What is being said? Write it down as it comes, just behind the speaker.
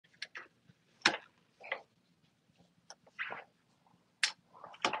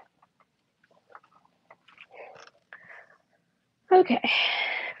Okay.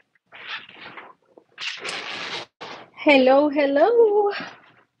 Hello, hello.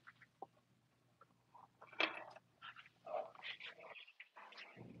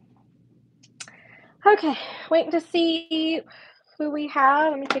 Okay, waiting to see who we have.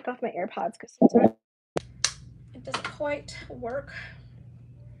 Let me take off my AirPods because sometimes it doesn't quite work.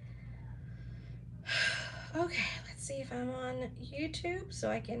 Okay, let's see if I'm on YouTube so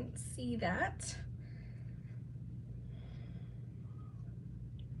I can see that.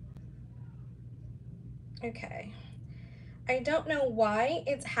 Okay. I don't know why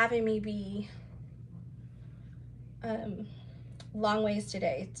it's having me be long ways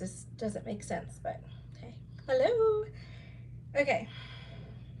today. It just doesn't make sense, but okay. Hello. Okay.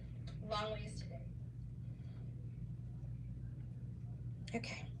 Long ways today.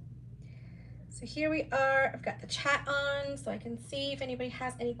 Okay. So here we are. I've got the chat on so I can see if anybody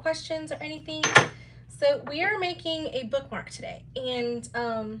has any questions or anything. So we are making a bookmark today, and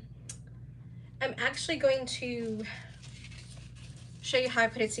I'm actually going to show you how I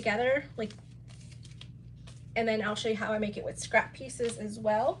put it together, and then I'll show you how I make it with scrap pieces as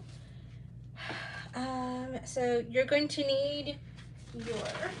well. So you're going to need your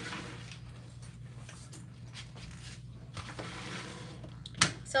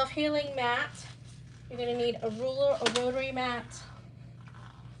self-healing mat. You're going to need a ruler, a rotary mat.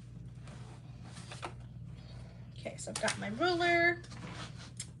 Okay, so I've got my ruler,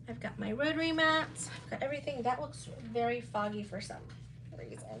 I've got my rotary mat, I've got everything. That looks very foggy for some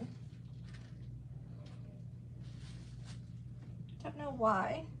reason. Don't know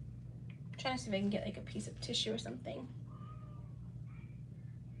why. I'm trying to see if I can get like a piece of tissue or something.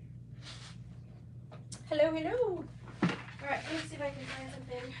 Hello, hello. All right, let me see if I can find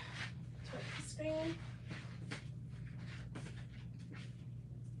something to work the screen.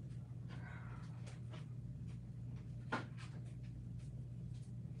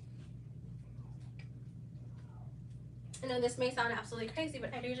 I know this may sound absolutely crazy,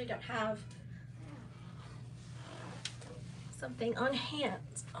 but I usually don't have something on hand.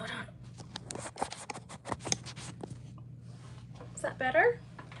 Hold on. Is that better?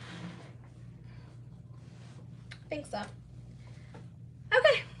 I think so.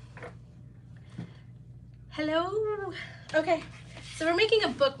 Okay. Hello. Okay, so we're making a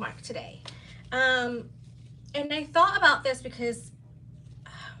bookmark today. And I thought about this because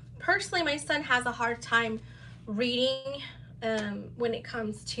personally my son has a hard time reading when it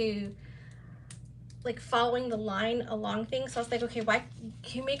comes to like following the line along things. So I was like, okay, why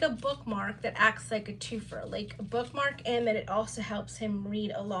can you make a bookmark that acts like a twofer, like a bookmark, and that it also helps him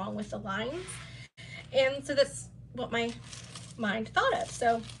read along with the lines. And so that's what my mind thought of.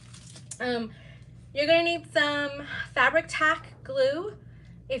 So you're gonna need some fabric tack glue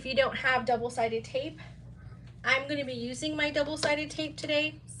if you don't have double-sided tape. I'm going to be using my double-sided tape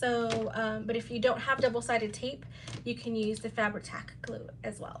today, so but if you don't have double-sided tape, you can use the fabric tack glue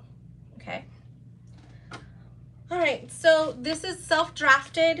as well. Okay. All right, so this is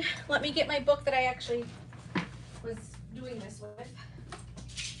self-drafted. Let me get my book that I actually was doing this with.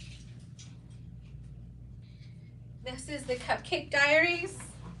 This is the Cupcake Diaries.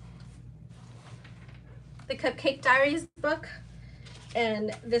 The Cupcake Diaries book,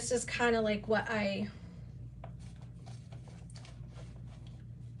 and this is kind of like what I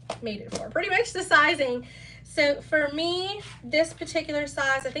made it for. Pretty much the sizing. So for me, this particular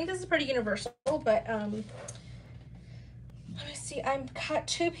size, I think this is pretty universal, but let me see, I'm cut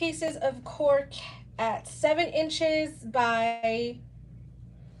 2 pieces of cork at 7 inches by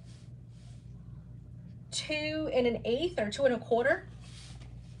 2 1/8 or 2 1/4.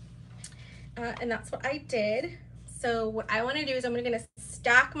 And that's what I did. So what I want to do is I'm going to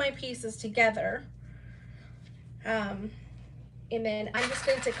stack my pieces together. And then I'm just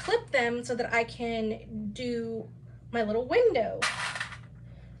going to clip them so that I can do my little window.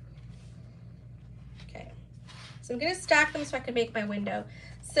 Okay, so I'm going to stack them so I can make my window.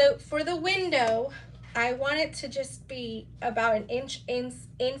 So for the window, I want it to just be about 1 inch in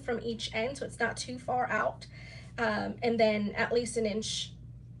from each end, so it's not too far out, and then at least 1 inch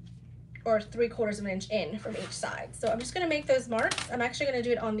or 3/4 of an inch in from each side. So I'm just going to make those marks. I'm actually going to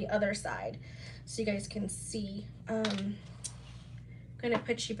do it on the other side so you guys can see. I'm going to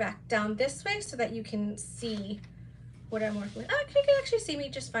put you back down this way so that you can see what I'm working with. Oh, you can actually see me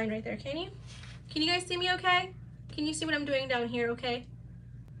just fine right there, can you? Can you guys see me okay? Can you see what I'm doing down here okay?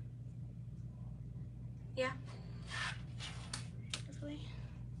 Yeah? Hopefully.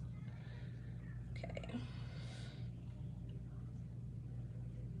 Okay.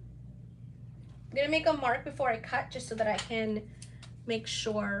 I'm gonna make a mark before I cut just so that I can make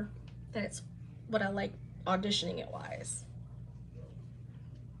sure that it's what I like auditioning it wise.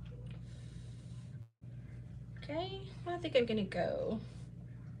 Okay, I think I'm gonna go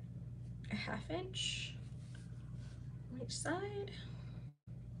a 1/2 inch on each side.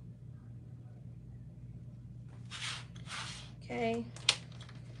 Okay.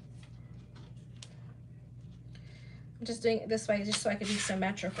 I'm just doing it this way just so I can be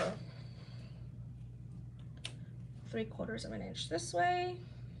symmetrical. 3/4 of an inch this way.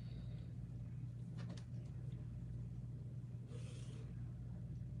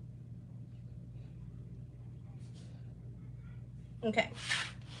 Okay.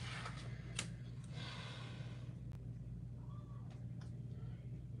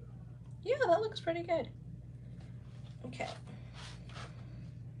 Yeah, that looks pretty good. Okay.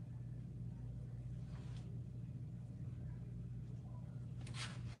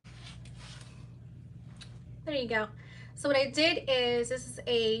 There you go. So what I did is, this is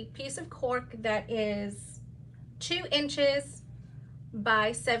a piece of cork that is 2 inches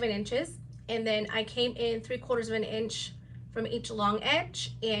by 7 inches. And then I came in 3/4 of an inch from each long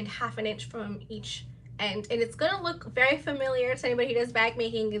edge and 1/2 inch from each end. And it's gonna look very familiar to anybody who does bag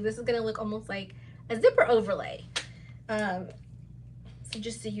making. This is gonna look almost like a zipper overlay. So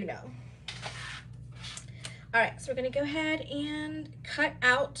just so you know. All right, so we're gonna go ahead and cut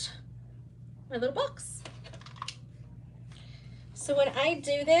out my little box. So when I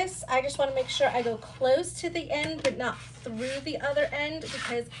do this, I just wanna make sure I go close to the end, but not through the other end,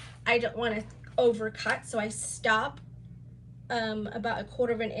 because I don't wanna overcut. So I stop about 1/4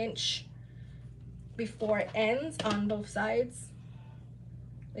 of an inch before it ends on both sides.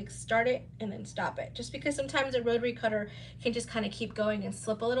 Like start it and then stop it. Just because sometimes a rotary cutter can just kind of keep going and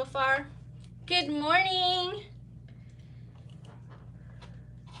slip a little far. Good morning.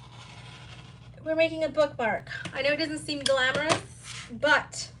 We're making a bookmark. I know it doesn't seem glamorous,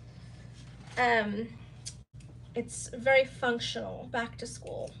 but it's very functional, back to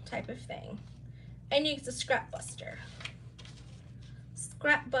school type of thing. And you use a scrap buster.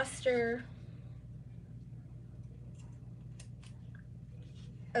 Scrap buster,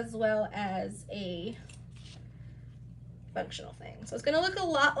 as well as a functional thing. So it's gonna look a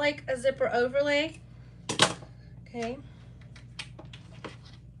lot like a zipper overlay. Okay.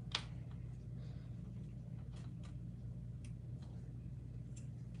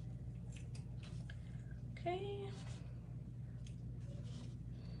 Okay.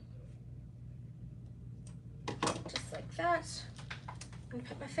 Just like that. I'm gonna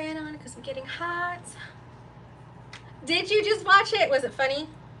put my fan on because I'm getting hot. Did you just watch it? Was it funny?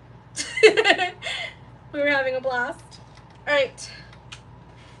 We were having a blast. All right.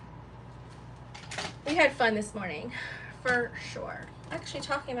 We had fun this morning, for sure. Actually,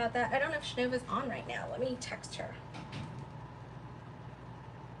 talking about that, I don't know if Shanova's on right now. Let me text her.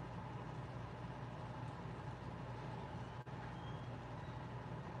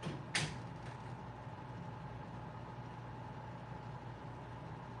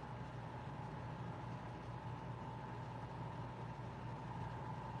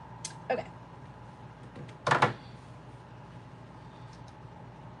 Okay.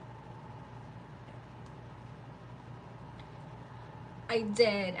 I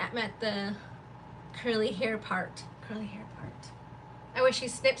did. I'm at the curly hair part. Curly hair part. I wish she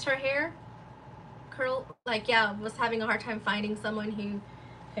snips her hair. Curl, like, yeah, was having a hard time finding someone who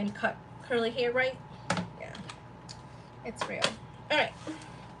can cut curly hair right. Yeah, it's real. All right.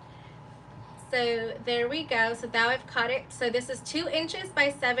 So there we go. So now I've cut it. So this is 2 inches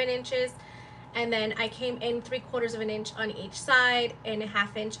by 7 inches. And then I came in 3/4 of an inch on each side and a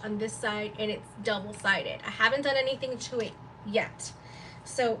 1/2 inch on this side, and it's double-sided. I haven't done anything to it yet.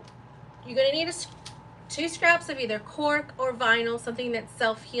 So you're gonna need 2 scraps of either cork or vinyl, something that's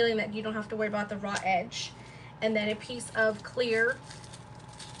self-healing that you don't have to worry about the raw edge. And then a piece of clear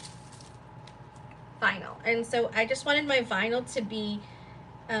vinyl. And so I just wanted my vinyl to be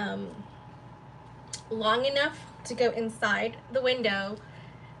long enough to go inside the window,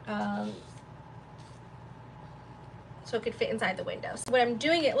 so it could fit inside the window. So what I'm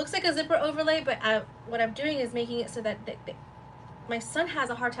doing, it looks like a zipper overlay, but what I'm doing is making it so that my son has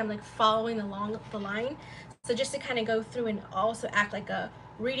a hard time like following along the line. So just to kind of go through and also act like a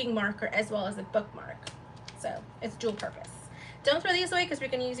reading marker as well as a bookmark. So it's dual purpose. Don't throw these away because we're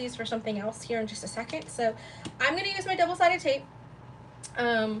going to use these for something else here in just a second. So I'm going to use my double-sided tape.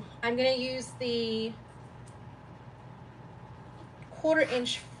 I'm going to use the 1/4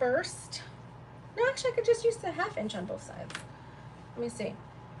 inch first. No, actually I could just use the 1/2 inch on both sides. Let me see.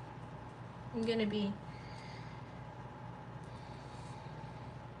 I'm going to be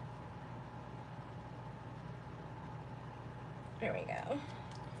there we go.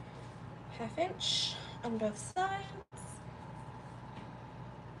 1/2 inch on both sides.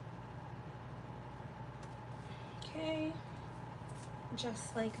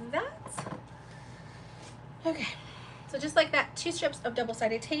 just like that. Okay, so just like that, 2 strips of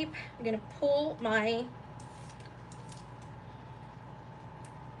double-sided tape. I'm gonna pull my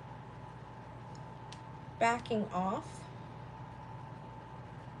backing off.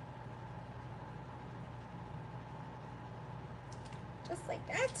 Just like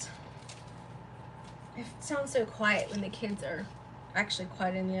that. It sounds so quiet when the kids are actually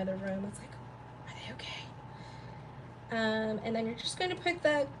quiet in the other room. It's like, are they okay? And then you're just going to put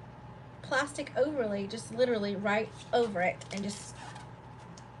the plastic overlay just literally right over it and just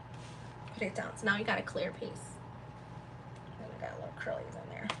put it down. So now you got a clear piece. And I got little curlies in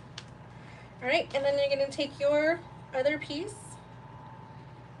there. All right, and then you're going to take your other piece,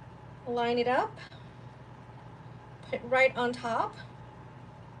 line it up, put it right on top.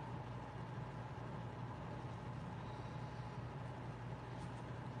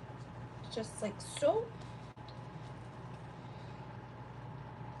 Just like so.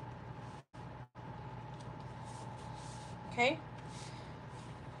 Okay.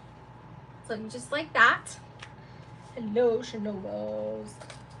 So just like that. Hello, Shanovas.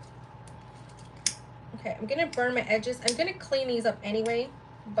 Okay, I'm gonna burn my edges. I'm gonna clean these up anyway,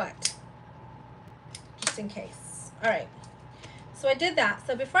 but just in case. All right, so I did that.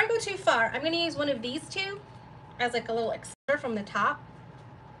 So before I go too far, I'm gonna use one of these two as like a little extra from the top.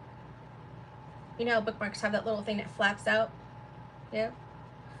 You know how bookmarks have that little thing that flaps out? Yeah.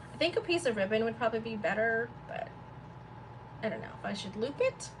 I think a piece of ribbon would probably be better, but I don't know if I should loop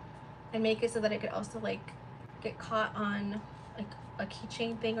it and make it so that it could also like get caught on like a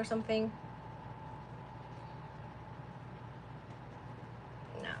keychain thing or something.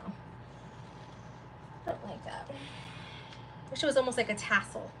 No, don't like that. Wish it was almost like a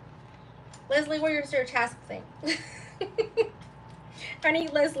tassel. Leslie, where's your tassel thing? I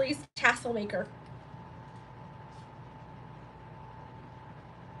need Leslie's tassel maker.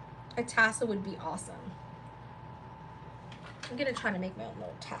 A tassel would be awesome. I'm gonna try to make my own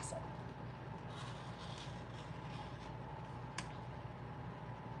little tassel.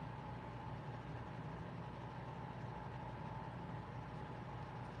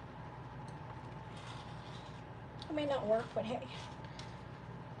 It may not work, but hey.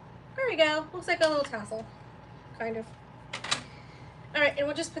 There we go. Looks like a little tassel, kind of. All right, and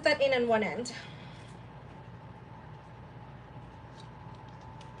we'll just put that in on one end.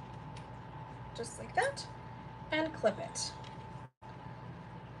 Just like that, and clip it.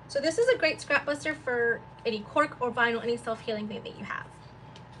 So this is a great scrap buster for any cork or vinyl, any self-healing thing that you have.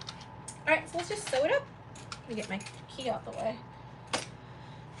 All right, so let's just sew it up. Let me get my key out the way.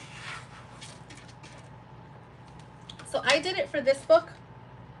 So I did it for this book,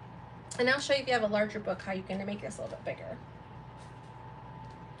 and I'll show you if you have a larger book how you can make this a little bit bigger.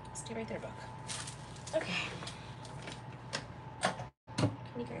 Stay right there, book. Okay.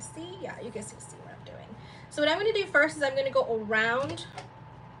 Can you guys see? Yeah, you guys can see what I'm doing. So what I'm going to do first is I'm going to go around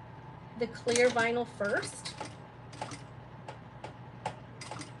the clear vinyl first.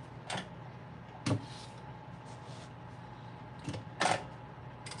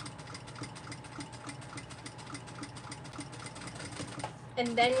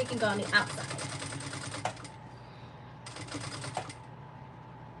 And then we can go on the outside.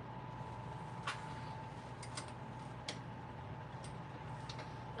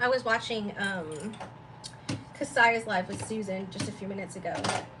 I was watching Kasaya's live with Susan just a few minutes ago.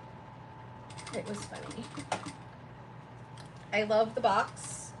 It was funny. I love the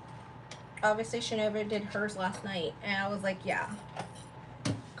box. Obviously, Shanova did hers last night, and I was like, yeah,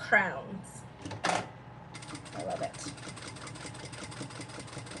 crowns. I love it.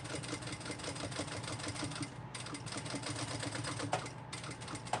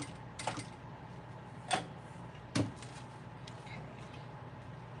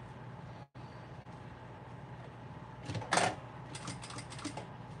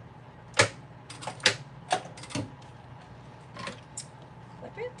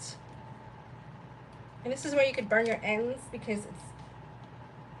 And this is where you could burn your ends because it's,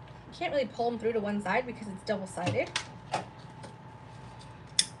 you can't really pull them through to one side because it's double-sided.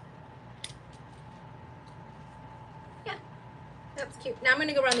 Yeah, that's cute. Now I'm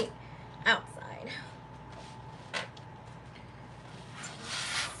gonna go around the outside.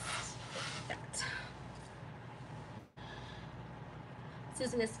 That.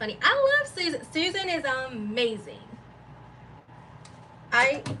 Susan is funny. I love Susan. Susan is amazing.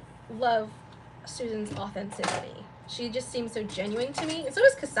 I love Susan's authenticity. She just seems so genuine to me, and so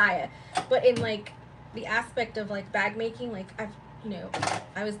does Kasaya, but in like the aspect of like bag making, like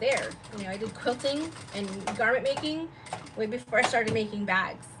I was there. I did quilting and garment making way before I started making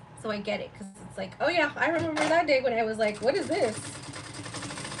bags, so I get it, because it's like, oh yeah, I remember that day when I was like, what is this?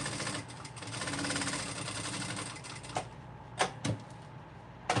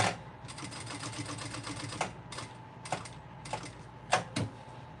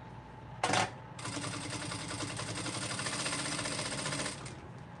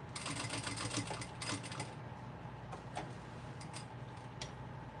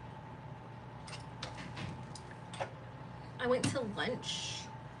 I went to lunch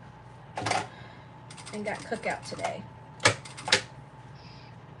and got cookout today.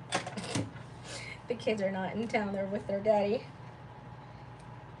 The kids are not in town, they're with their daddy.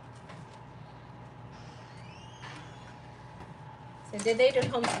 So they did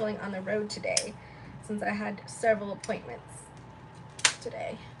homeschooling on the road today since I had several appointments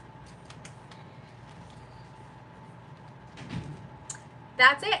today.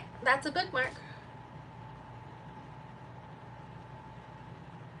 That's it. That's a bookmark.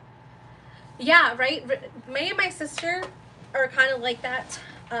 Yeah, right? May and my sister are kind of like that.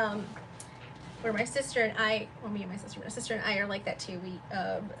 Where my sister and I, or me and my sister and I are like that too.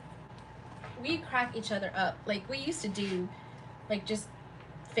 We crack each other up. Like we used to do, like just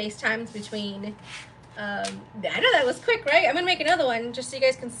FaceTimes between. I know that was quick, right? I'm gonna make another one just so you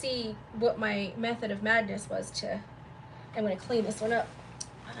guys can see what my method of madness was to. I'm gonna clean this one up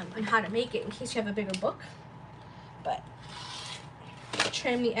on how to make it in case you have a bigger book. But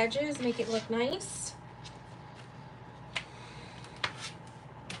trim the edges, make it look nice.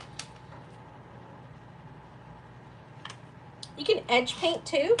 You can edge paint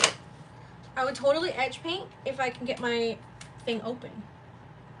too. I would totally edge paint if I can get my thing open.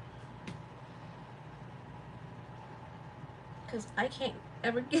 Because I can't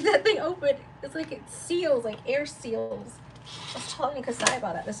ever get that thing open. It's like it seals, like air seals. I was telling Kasai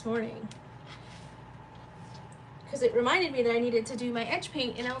about that this morning. Because it reminded me that I needed to do my edge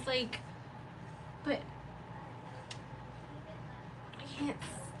paint, and I was like, but I can't.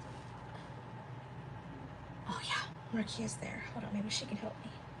 Oh yeah, Marquia's there. Hold on, maybe she can help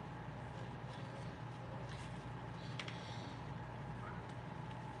me.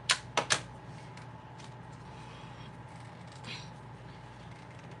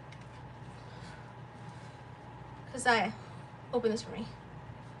 Kasai, open this for me.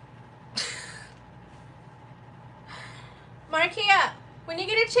 Marquia, when you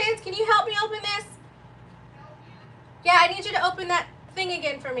get a chance, can you help me open this? Yeah, I need you to open that thing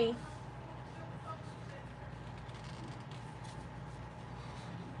again for me.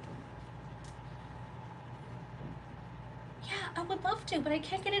 Yeah, I would love to, but I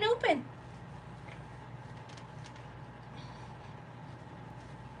can't get it open.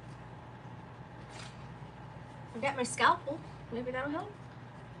 I got my scalpel. Maybe that'll help.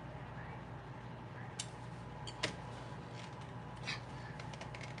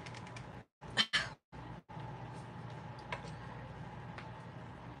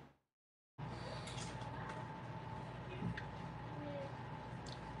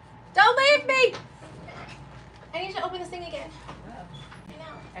 Don't leave me! I need to open this thing again. I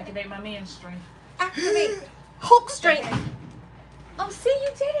know. Activate my man's strength. Activate Hulk strength. Oh, see, you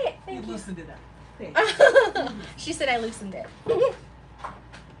did it. Thank you. Loosened it up. She said I loosened it.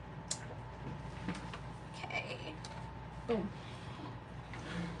 Okay. Boom.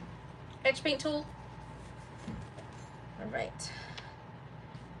 Edge paint tool. All right.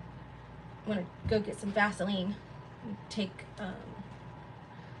 I'm gonna go get some Vaseline and take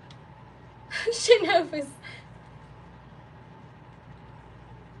Shinova's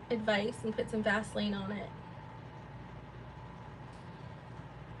advice and put some Vaseline on it.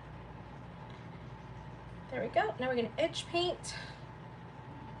 There we go. Now we're gonna edge paint.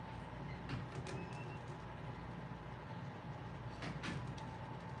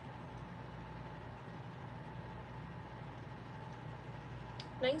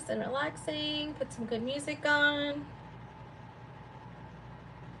 Nice and relaxing. Put some good music on.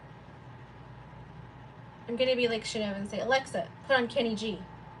 I'm gonna be like Shinova and say, Alexa, put on Kenny G.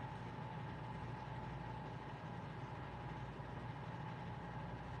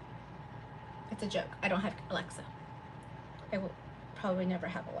 It's a joke. I don't have Alexa. I will probably never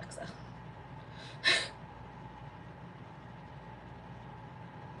have Alexa.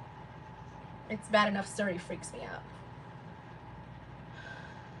 It's bad enough Siri freaks me out.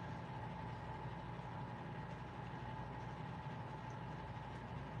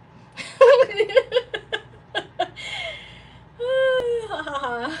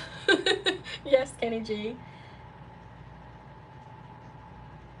 Yes, Kenny G.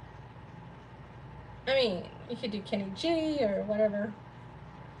 I mean, you could do Kenny G or whatever.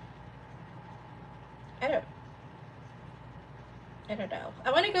 I don't know.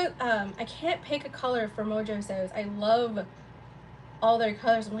 I want to go, I can't pick a color for Mojo Sews. I love all their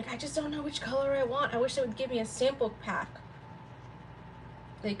colors. I'm like, I just don't know which color I want. I wish they would give me a sample pack.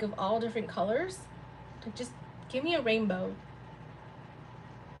 Like of all different colors. Like just give me a rainbow.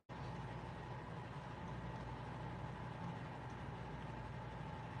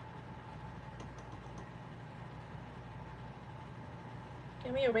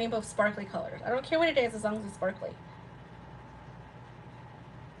 Give me a rainbow of sparkly colors. I don't care what it is as long as it's sparkly.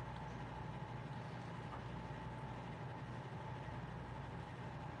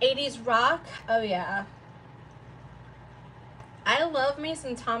 80s rock. Oh yeah. I love me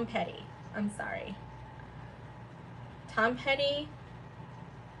some Tom Petty. I'm sorry. Tom Petty.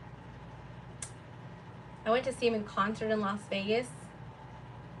 I went to see him in concert in Las Vegas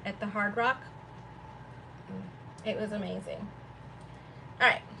at the Hard Rock. It was amazing. All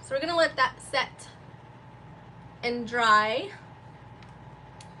right, so we're gonna let that set and dry.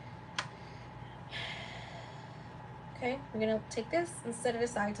 Okay, we're gonna take this and set it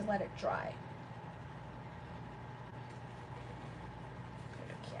aside to let it dry.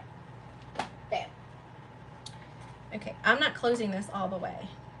 Bam. Okay, I'm not closing this all the way.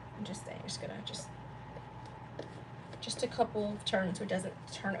 I'm just saying, just gonna just a couple of turns so it doesn't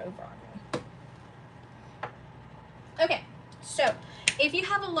turn over on me. Okay, so if you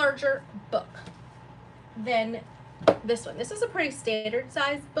have a larger book than this one, this is a pretty standard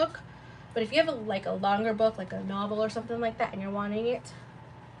size book, but if you have a longer book, like a novel or something like that, and you're wanting it,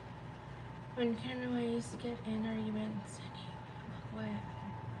 when kind of ways to get in arguments, what?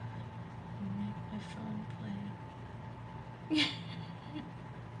 Make my phone play.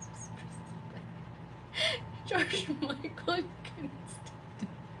 George Michael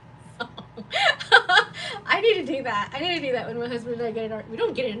song. I need to do that. I need to do that when my husband and I get in we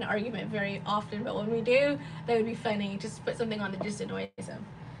don't get in an argument very often, but when we do, that would be funny. Just put something on that just annoys him.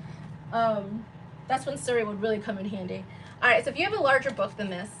 That's when Surrey would really come in handy. All right, so if you have a larger book than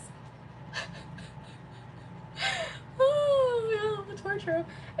this, oh yeah, the torture.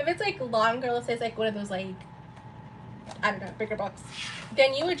 If it's like longer, let's say it's like one of those like, I don't know, bigger books,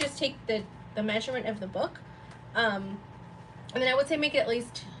 then you would just take the measurement of the book, and then I would say make it at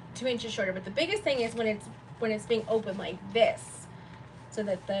least 2 inches shorter. But the biggest thing is when it's being open like this, so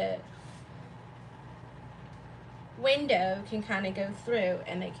that the window can kind of go through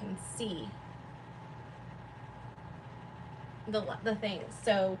and they can see the things.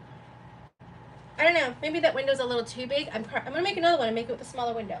 So I don't know, maybe that window's a little too big. I'm gonna make another one and make it with a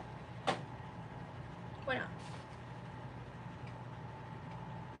smaller window. Why not?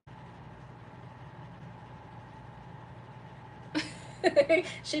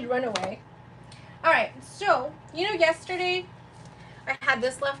 She'd run away. All right, so you know yesterday I had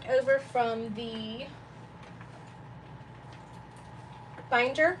this left over from the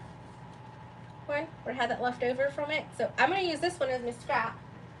binder one, or had that left over from it. So I'm gonna use this one as my scrap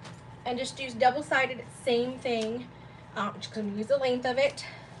and just use double-sided, same thing. Just gonna use the length of it.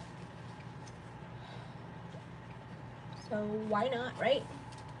 So why not, right?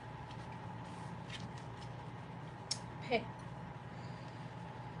 Okay.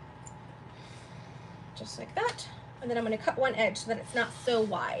 Just like that. And then I'm gonna cut one edge so that it's not so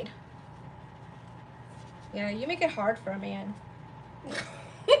wide. Yeah, you make it hard for a man.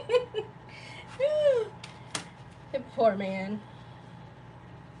 The poor man.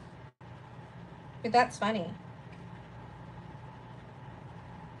 But that's funny.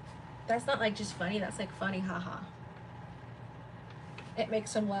 That's not like just funny, that's like funny, haha. It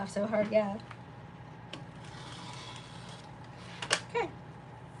makes him laugh so hard, yeah. Okay.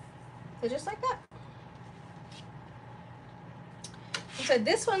 So just like that. So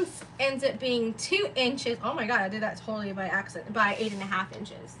this one ends up being 2 inches. Oh my god, I did that totally by accident. By 8.5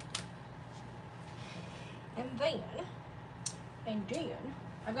 inches. And then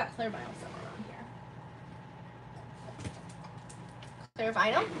I've got clear vinyl somewhere around here. Clear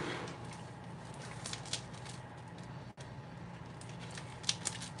vinyl.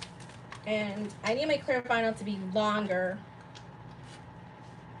 And I need my clear vinyl to be longer.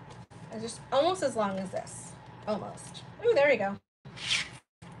 Just almost as long as this. Almost. Ooh, there you go.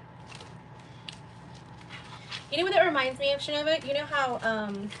 You know what that reminds me of, Shanova? You know how,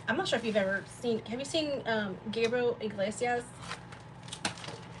 I'm not sure if you've ever seen, have you seen Gabriel Iglesias?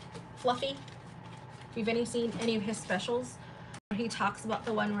 Fluffy? If you've seen any of his specials, where he talks about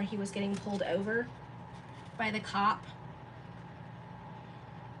the one where he was getting pulled over by the cop.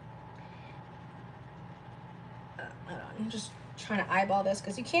 Hold on, I'm just trying to eyeball this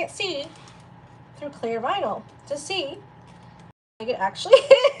because you can't see through clear vinyl to see like it actually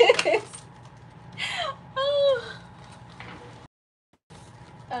is.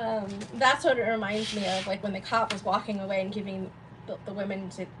 That's what it reminds me of, like when the cop was walking away and giving the women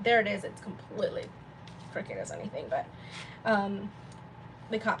to, there it is, it's completely crooked as anything, but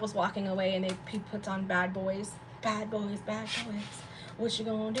the cop was walking away and he puts on Bad Boys, Bad Boys, Bad Boys, what you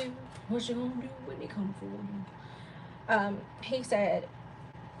gonna do, what you gonna do when they come for you. He said,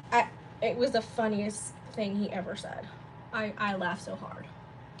 it was the funniest thing he ever said. I laughed so hard.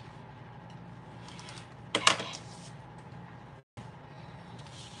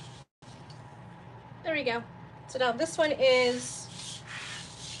 There we go. So now this one is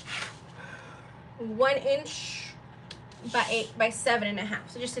 1 inch by 8 by 7.5,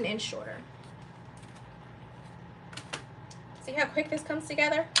 so just an inch shorter. See how quick this comes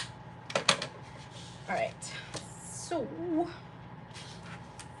together? All right, so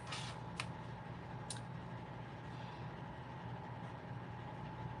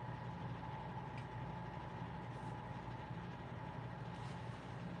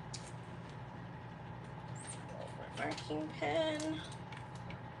marking pen.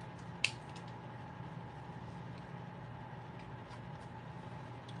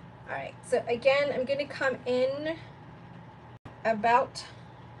 All right, so again, I'm gonna come in about,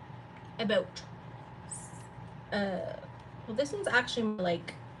 well, this one's actually more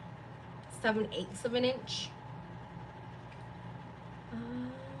like 7/8 of an inch.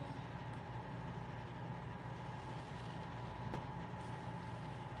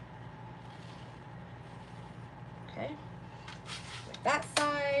 Okay, with that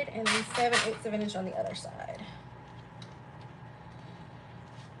side, and then 7/8 of an inch on the other side.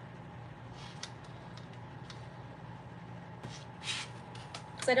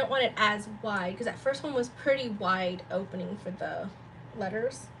 Because I don't want it as wide, because that first one was pretty wide opening for the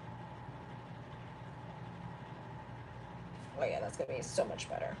letters. Oh yeah, that's gonna be so much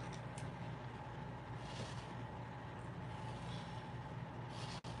better.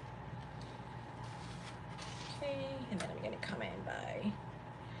 Okay, and then I'm gonna come in by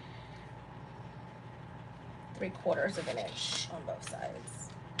 3/4 of an inch on both sides.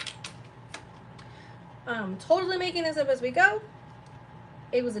 Totally making this up as we go.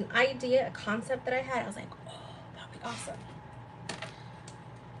 It was an idea, a concept that I had. I was like, oh, that would be awesome.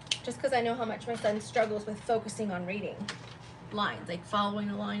 Just because I know how much my son struggles with focusing on reading lines, like following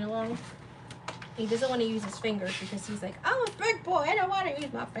the line along. He doesn't want to use his fingers because he's like, I'm a big boy, I don't want to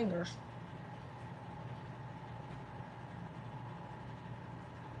use my fingers.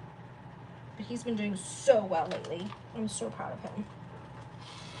 But he's been doing so well lately. I'm so proud of him.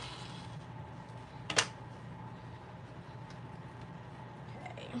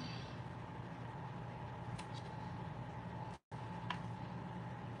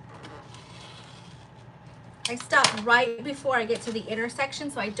 I stop right before I get to the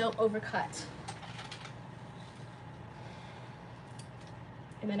intersection so I don't overcut.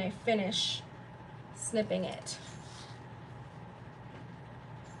 And then I finish snipping it.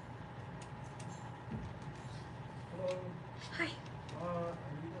 Hello. Hi. Are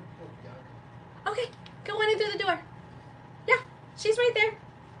you gonna pick up Bianca? Okay, go on in through the door. Yeah, she's right there.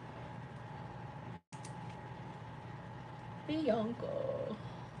 Bianca.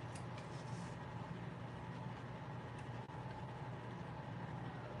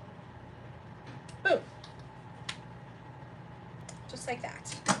 Boom. Just like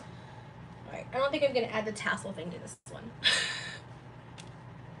that. All right, I don't think I'm gonna add the tassel thing to this one.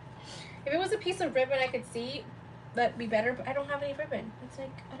 If it was a piece of ribbon I could see, that'd be better, but I don't have any ribbon. It's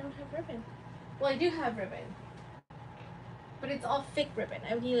like, I don't have ribbon. Well, I do have ribbon, but it's all thick ribbon.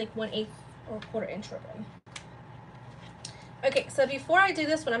 I would need like 1/8 or 1/4 inch ribbon. Okay, so before I do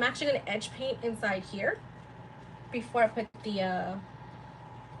this one, I'm actually gonna edge paint inside here before I put the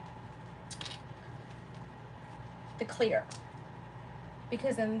clear,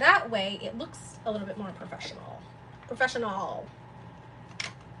 because in that way it looks a little bit more professional.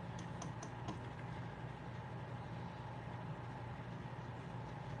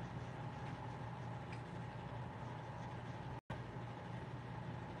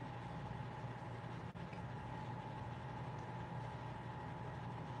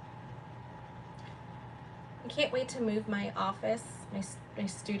 I can't wait to move my office, my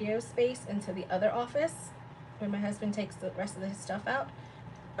studio space into the other office when my husband takes the rest of his stuff out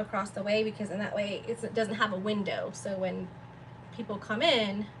across the way, because in that way it doesn't have a window, so when people come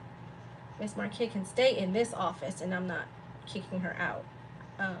in, Miss Marquet can stay in this office and I'm not kicking her out.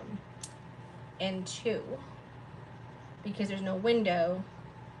 And 2, because there's no window,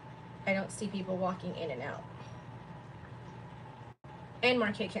 I don't see people walking in and out. And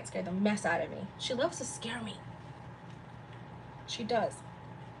Marquet can't scare the mess out of me. She loves to scare me. She does.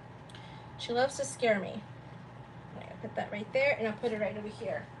 She loves to scare me. Right, I'll put that right there, and I'll put it right over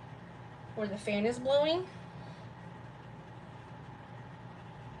here where the fan is blowing.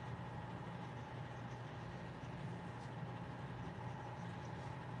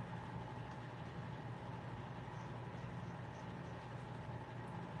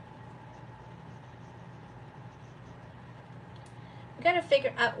 We gotta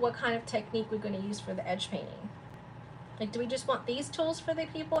figure out what kind of technique we're gonna use for the edge painting. Like, do we just want these tools for the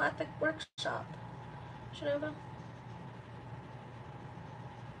people at the workshop, Shanova?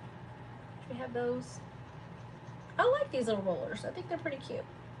 Do we have those? I like these little rollers. I think they're pretty cute.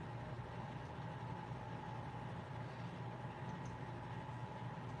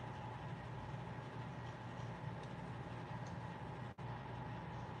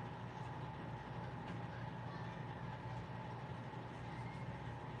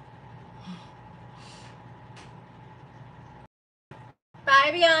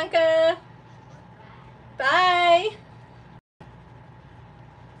 Bye, Bianca. Bye.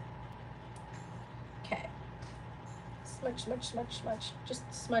 Okay. Smudge, smudge, smudge, smudge. Just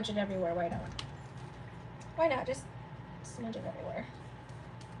smudge it everywhere. Why not? Why not? Just smudge it everywhere.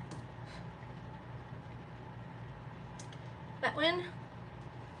 That one.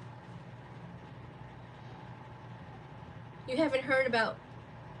 You haven't heard about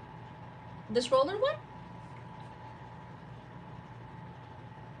this roller one?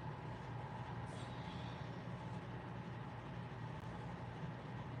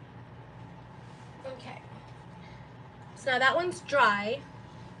 Okay. So now that one's dry.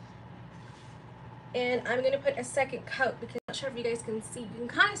 And I'm gonna put a second coat because I'm not sure if you guys can see. You can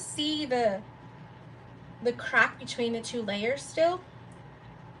kind of see the crack between the two layers still.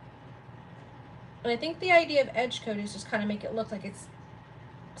 And I think the idea of edge coat is just kind of make it look like it's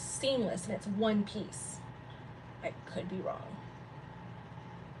seamless and it's one piece. I could be wrong,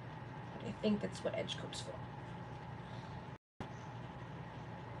 but I think that's what edge coat's for.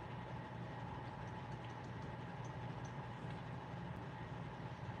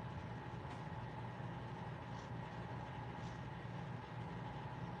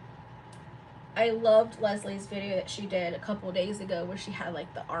 I loved Leslie's video that she did a couple of days ago where she had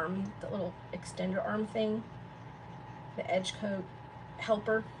like the arm, the little extender arm thing, the edge coat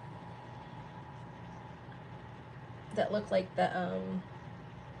helper that looked like the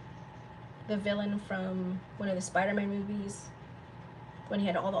villain from one of the Spider-Man movies when he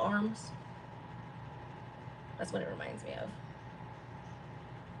had all the arms. That's what it reminds me of.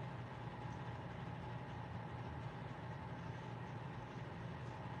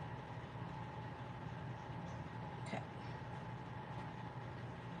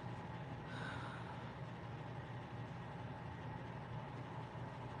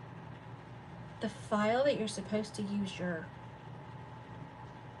 The file that you're supposed to use your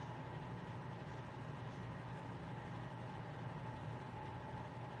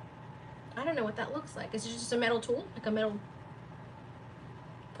I don't know what that looks like. Is it just a metal tool? Like a metal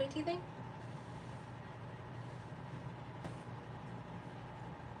pointy thing?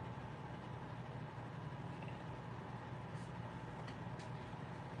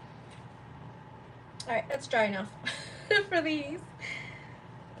 Alright, that's dry enough for these.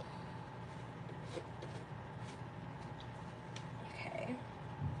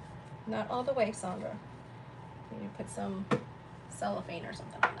 Not all the way, Sandra. Maybe put some cellophane or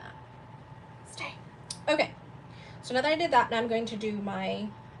something on that. Stay. Okay. So now that I did that, now I'm going to do my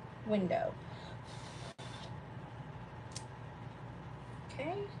window.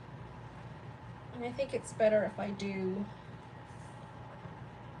 Okay. And I think it's better if I do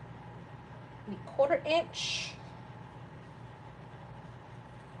the 1/4 inch.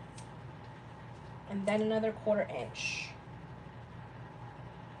 And then another 1/4 inch.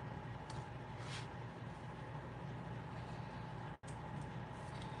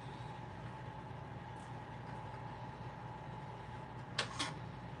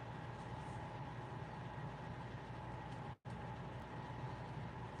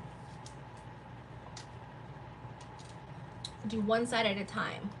 Do one side at a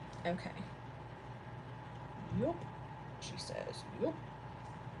time. Okay. Yup. She says, yup.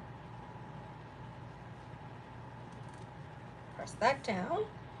 Press that down.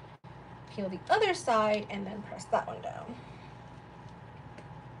 Peel the other side and then press that one down.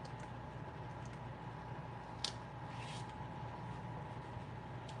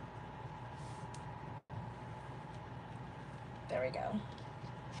 There we go.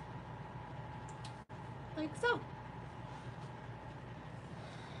 Like so.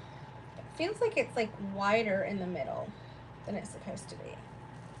 It feels like it's like wider in the middle than it's supposed to be.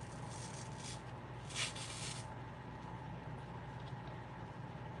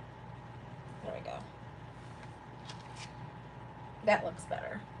 There we go. That looks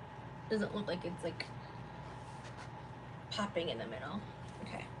better. Doesn't look like it's like popping in the middle.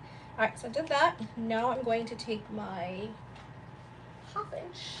 Okay. All right, so I did that. Now I'm going to take my 1/2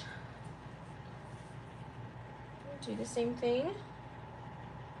 inch. Do the same thing.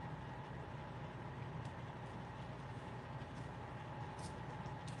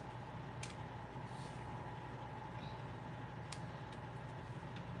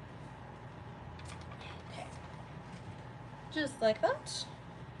 Okay. Just like that.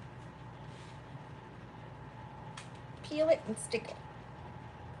 Peel it and stick it.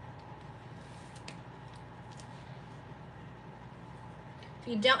 If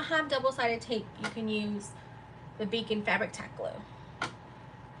you don't have double-sided tape, you can use the Beacon Fabric Tack Glue.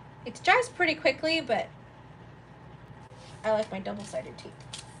 It dries pretty quickly, but I like my double-sided tape.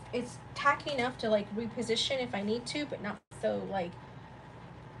 It's tacky enough to like reposition if I need to, but not so like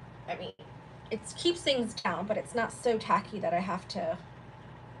I mean, it keeps things down, but it's not so tacky that I have to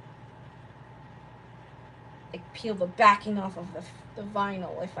like peel the backing off of the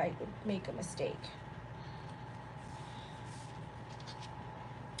vinyl if I would make a mistake.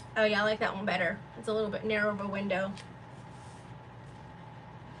 Oh yeah, I like that one better. It's a little bit narrow of a window.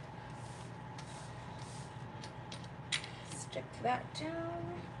 Stick that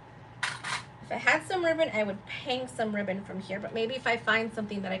down. If I had some ribbon, I would hang some ribbon from here, but maybe if I find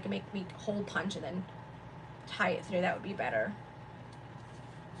something that I can make me hole punch and then tie it through, that would be better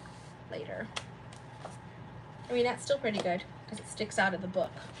later. I mean, that's still pretty good because it sticks out of the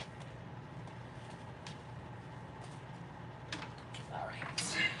book. All right,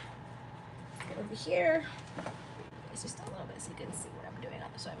 let's get over here. It's just a little bit so you can see what I'm doing on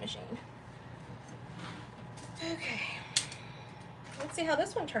the sewing machine. Okay, let's see how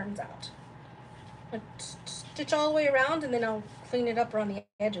this one turns out. I'll stitch all the way around and then I'll clean it up around the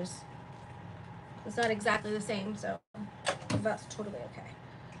edges. It's not exactly the same, so that's totally okay.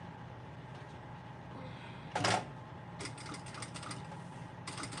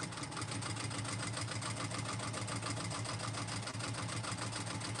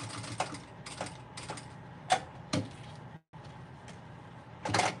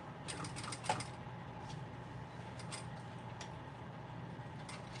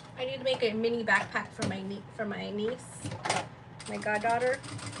 I need to make a mini backpack for my niece, my goddaughter.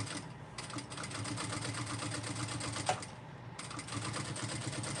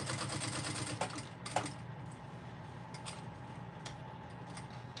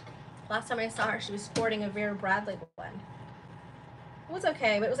 Last time I saw her, she was sporting a Vera Bradley one. It was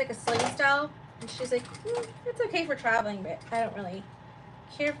okay, but it was like a sling style. And she's like, it's okay for traveling, but I don't really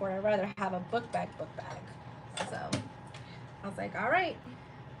care for it. I'd rather have a book bag. So I was like, all right.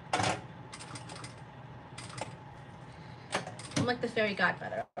 I'm like the fairy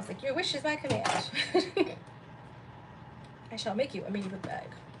godmother. I was like, your wish is my command. I shall make you a mini book bag.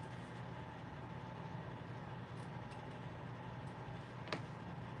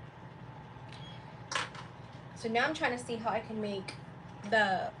 So now I'm trying to see how I can make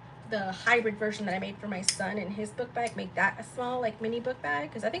the hybrid version that I made for my son and his book bag, make that a small like mini book bag,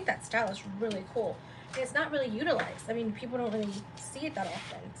 because I think that style is really cool. And it's not really utilized. I mean, people don't really see it that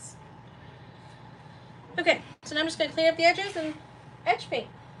often. Okay, so now I'm just gonna clean up the edges and edge paint.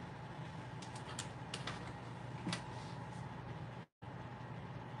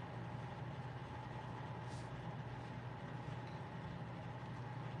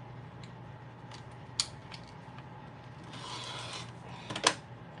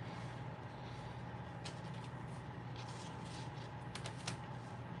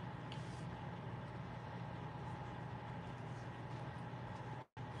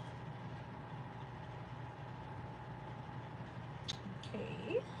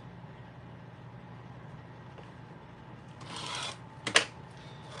 Okay.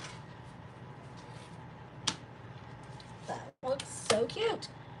 That looks so cute.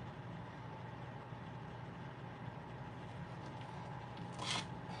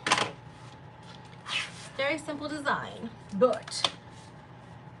 Very simple design, but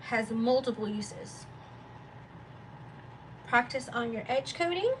has multiple uses. Practice on your edge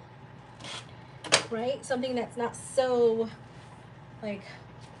coating, right? Something that's not so like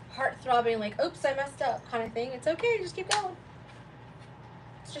heart-throbbing, like, oops, I messed up kind of thing. It's okay, just keep going.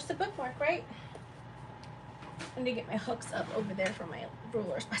 It's just a bookmark, right? I need to get my hooks up over there for my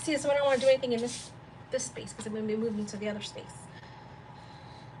rulers. I see, so I don't want to do anything in this space because I'm going to be moving to the other space.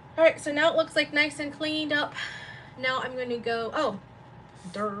 All right, so now it looks like nice and cleaned up. Now I'm going to go, oh,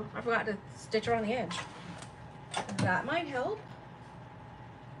 I forgot to stitch around the edge. That might help.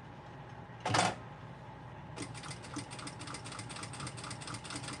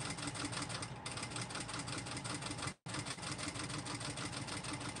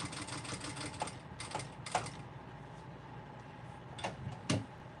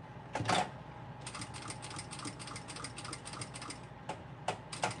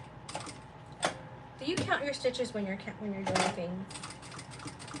 Do you count your stitches when you're doing things?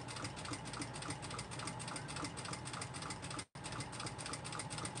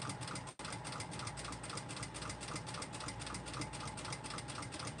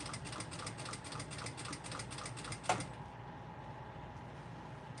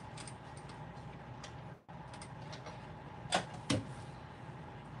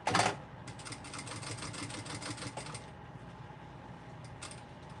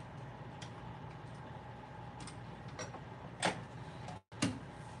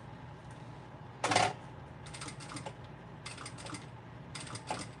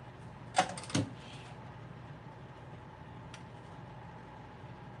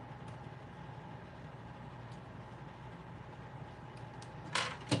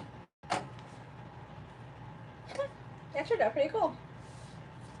 That turned out pretty cool.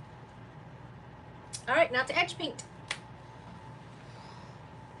 All right, now to edge paint.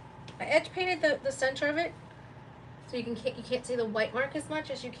 I edge painted the center of it, so you can't see the white mark as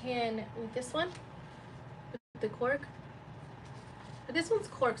much as you can with this one, with the cork. But this one's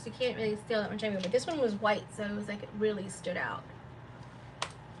cork, so you can't really see that much anyway. But this one was white, so it was like it really stood out.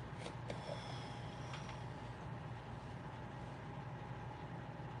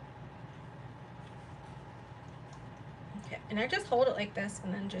 Okay, and I just hold it like this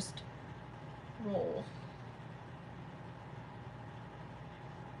and then just roll.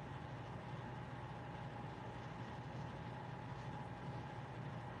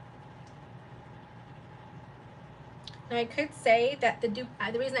 Now I could say that the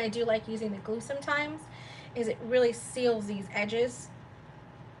reason I do like using the glue sometimes is it really seals these edges.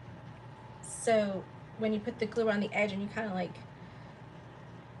 So when you put the glue on the edge and you kind of like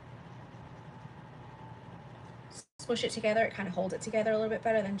smush it together, it kind of holds it together a little bit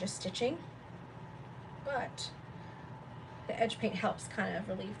better than just stitching. But the edge paint helps kind of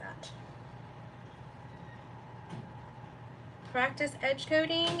relieve that. Practice edge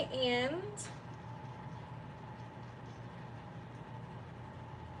coating and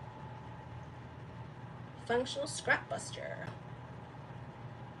functional scrap buster.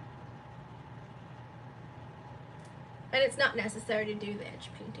 And it's not necessary to do the edge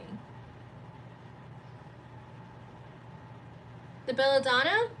painting. The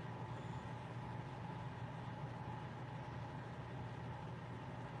belladonna,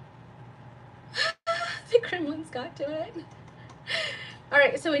 the gremlins got to it. All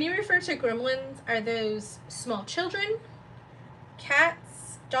right, so when you refer to gremlins, are those small children,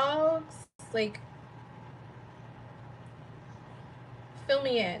 cats, dogs? Like, fill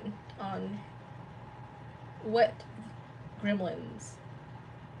me in on what gremlins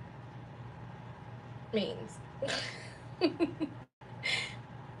means.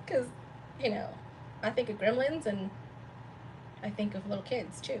 Because, you know, I think of gremlins and I think of little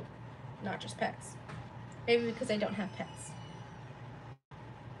kids too, not just pets. Maybe because I don't have pets.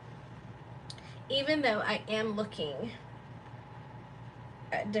 Even though I am looking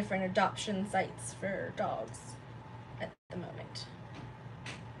at different adoption sites for dogs at the moment.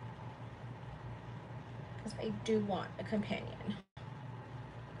 Because I do want a companion.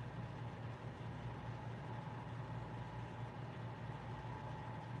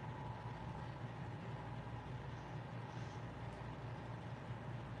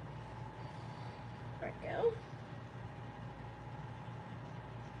 There we go.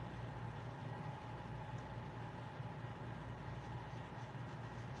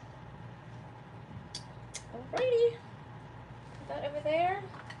 Alrighty, put that over there.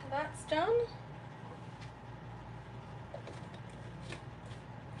 That's done.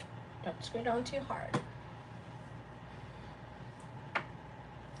 Don't screw it on too hard.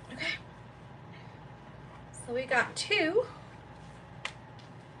 Okay, so we got two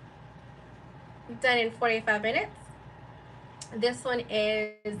done in 45 minutes. This one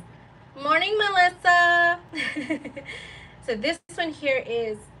is Morning Melissa. So this one here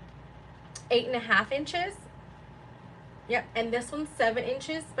is 8.5 inches. Yep, and this one's 7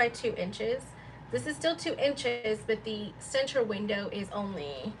 inches by 2 inches. This is still 2 inches, but the center window is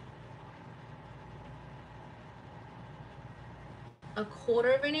only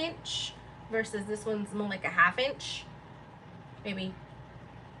 1/4 of an inch versus this one's more like 1/2 inch, maybe.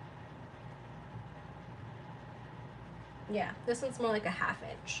 Yeah, this one's more like 1/2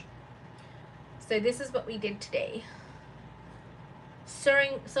 inch. So this is what we did today.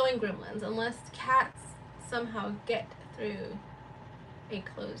 Sewing gremlins, unless cats somehow get through a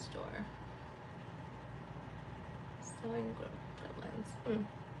closed door. Sewing gremlins.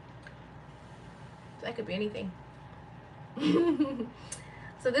 That could be anything.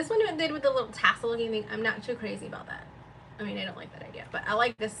 So this one I did with the little tassel looking thing. I'm not too crazy about that. I mean, I don't like that idea, but I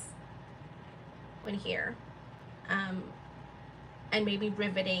like this one here. And maybe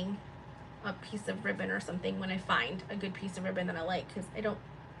riveting a piece of ribbon or something when I find a good piece of ribbon that I like, because I don't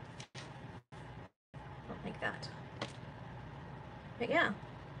like that. But yeah,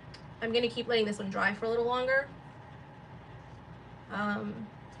 I'm gonna keep letting this one dry for a little longer.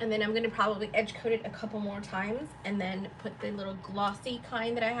 And then I'm gonna probably edge coat it a couple more times and then put the little glossy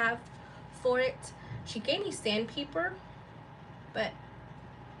kind that I have for it. She gave me sandpaper, but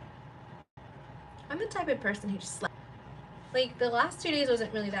I'm the type of person who just slaps. Like, the last 2 days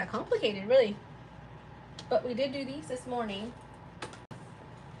wasn't really that complicated, really. But we did do these this morning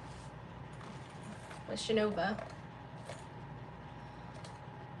with Shinova.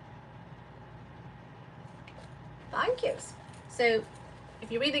 Thank yous. So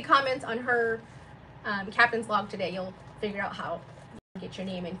if you read the comments on her captain's log today, you'll figure out how to get your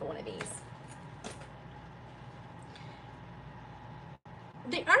name in for one of these.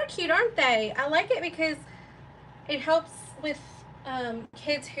 They are cute, aren't they? I like it because it helps with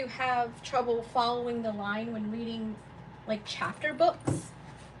kids who have trouble following the line when reading like chapter books.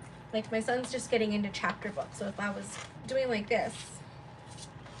 Like my son's just getting into chapter books, so if I was doing like this,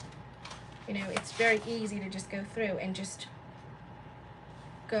 you know, it's very easy to just go through and just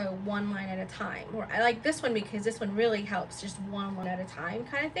go one line at a time. Or I like this one because this one really helps just one line at a time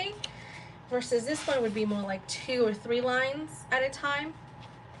kind of thing, versus this one would be more like 2 or 3 lines at a time.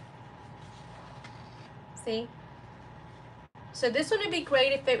 See? So this one would be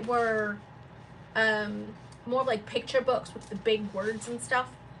great if it were more like picture books with the big words and stuff,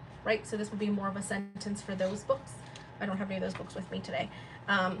 right? So this would be more of a sentence for those books. I don't have any of those books with me today.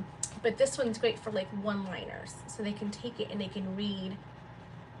 But this one's great for like one-liners. So they can take it and they can read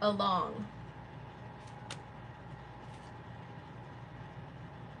along.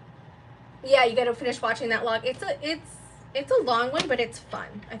 Yeah, you gotta finish watching that log. It's a long one, but it's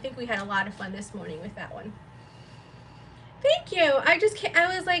fun. I think we had a lot of fun this morning with that one. Thank you. I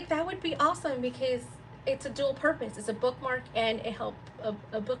was like, that would be awesome because it's a dual purpose. It's a bookmark and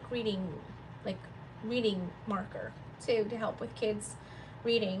a book reading, like reading marker too, to help with kids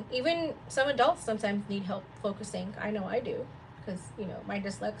reading. Even some adults sometimes need help focusing. I know I do, because you know my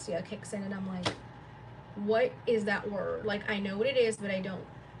dyslexia kicks in and I'm like, what is that word? Like I know what it is, but I don't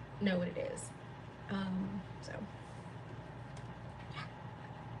know what it is. So yeah,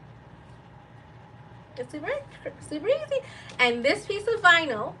 it's super easy. And this piece of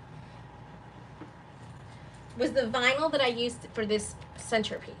vinyl was the vinyl that I used for this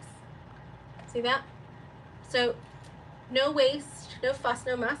centerpiece. See that? So no waste, no fuss,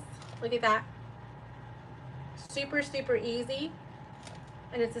 no muss. Look at that. Super, super easy.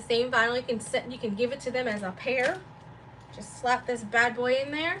 And it's the same vinyl. You can give it to them as a pair. Just slap this bad boy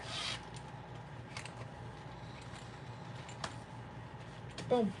in there.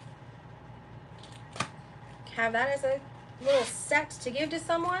 Boom. Have that as a little set to give to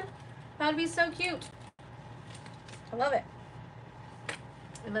someone. That would be so cute. I love it.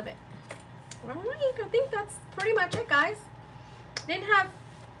 I love it. All right, I think that's pretty much it, guys. Didn't have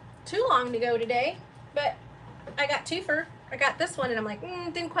too long to go today, but I got I got this one, and I'm like,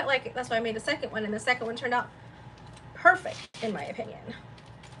 didn't quite like it. That's why I made the second one, and the second one turned out perfect, in my opinion.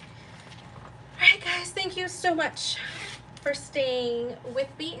 All right, guys, thank you so much for staying with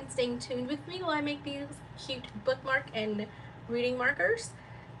me and staying tuned with me while I make these cute bookmark and reading markers.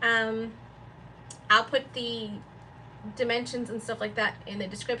 I'll put the dimensions and stuff like that in the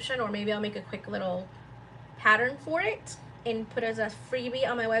description, or maybe I'll make a quick little pattern for it and put it as a freebie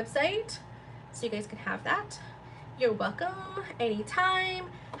on my website so you guys can have that. You're welcome anytime.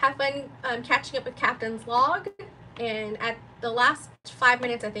 Have fun catching up with Captain's Log, and at the last 5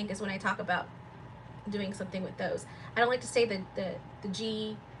 minutes I think is when I talk about doing something with those. I don't like to say the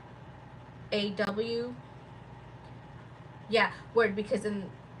GAW word, because then,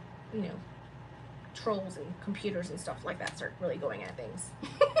 you know, trolls and computers and stuff like that start really going at things.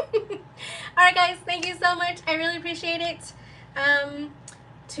 All right, guys, thank you so much. I really appreciate it.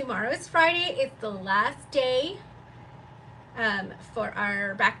 Tomorrow is Friday. It's the last day for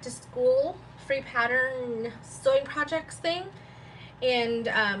our back to school free pattern sewing projects thing, and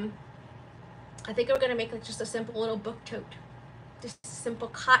I think we're gonna make like just a simple little book tote, just a simple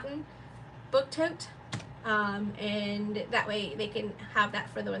cotton book tote. And that way they can have that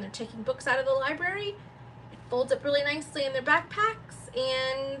for when they're taking books out of the library. It folds up really nicely in their backpacks,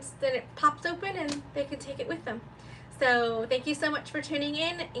 and then it pops open and they can take it with them. So thank you so much for tuning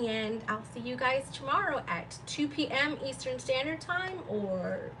in, and I'll see you guys tomorrow at 2 p.m. Eastern Standard Time,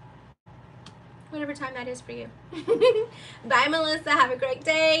 or whatever time that is for you. Bye, Melissa. Have a great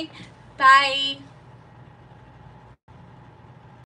day. Bye.